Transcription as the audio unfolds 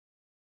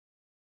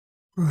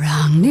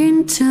Run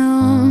into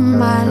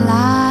my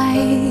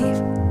life,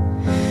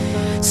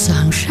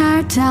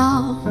 sunshine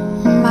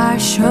down my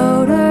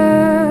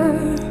shoulder.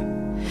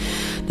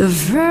 The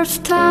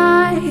first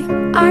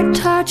time I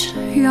touch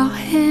your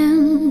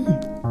hand,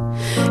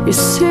 it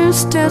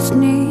seems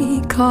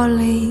destiny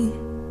calling,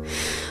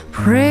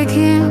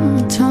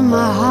 breaking to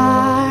my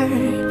heart.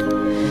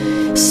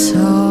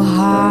 So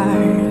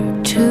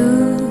hard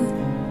to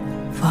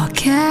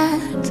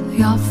forget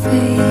your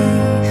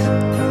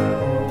face.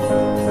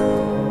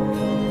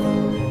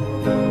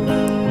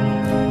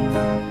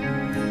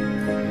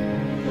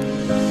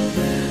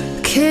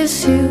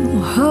 Kiss you,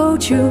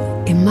 hold you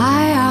in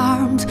my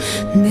arms,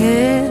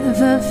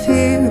 never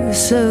feel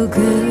so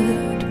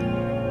good.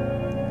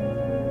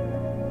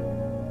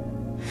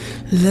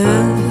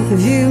 Love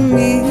you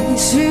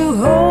means you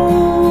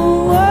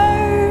whole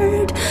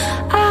world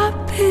I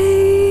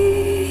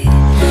be.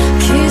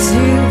 Kiss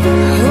you,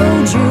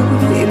 hold you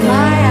in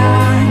my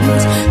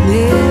arms,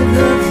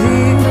 never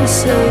feel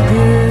so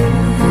good.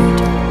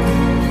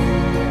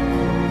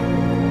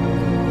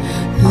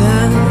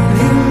 Love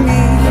you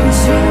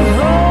means you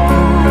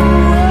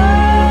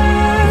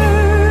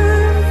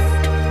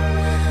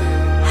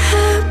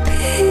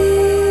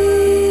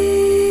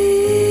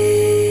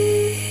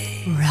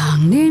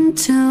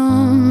into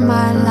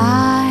my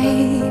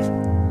life,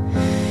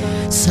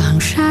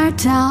 sunshine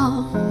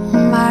down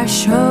my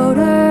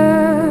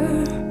shoulder.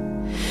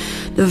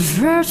 The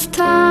first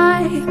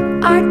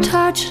time I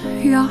touch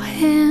your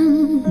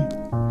hand,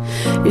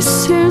 it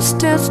seems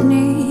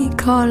destiny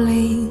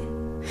calling,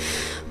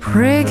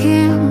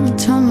 breaking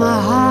to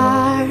my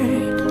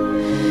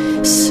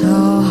heart. So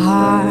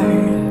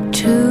hard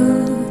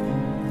to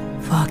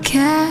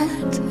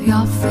forget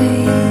your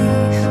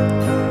face.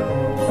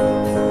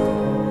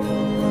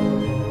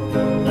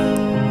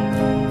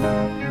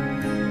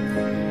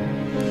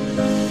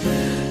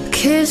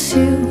 Kiss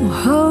you,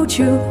 hold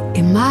you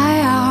in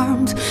my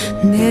arms,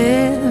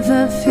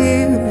 never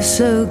feel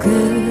so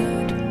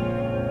good.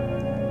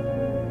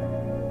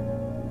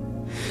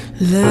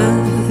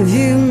 Love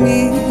you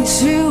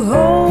means you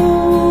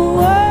whole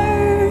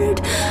world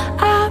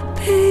I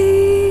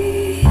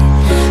be.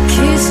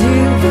 Kiss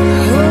you,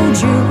 hold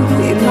you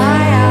in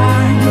my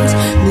arms,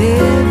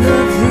 never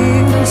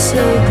feel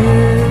so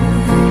good.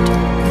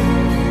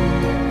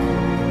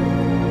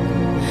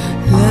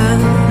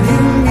 Love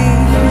you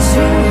means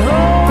you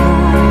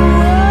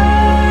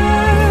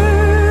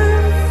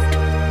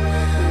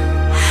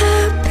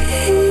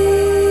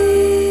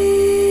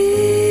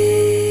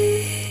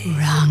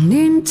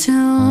into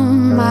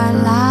my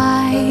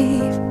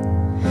life,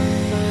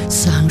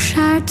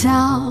 sunshine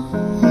down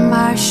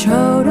my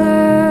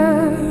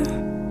shoulder.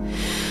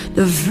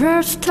 The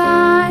first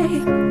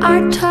time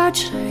I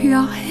touch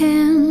your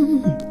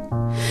hand,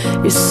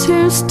 it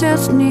seems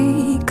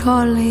destiny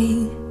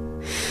calling,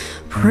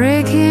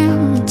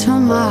 breaking to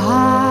my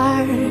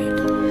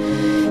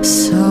heart.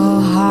 So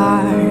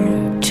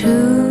hard to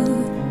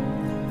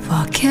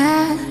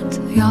forget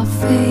your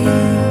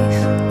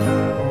face.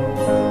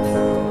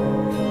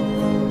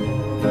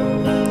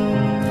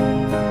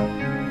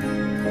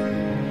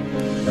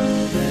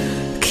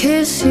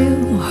 Kiss you,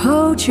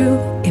 hold you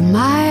in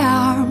my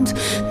arms,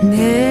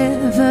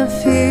 never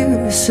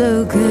feel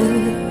so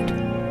good.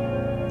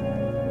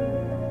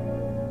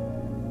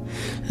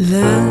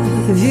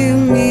 Love you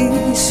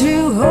means you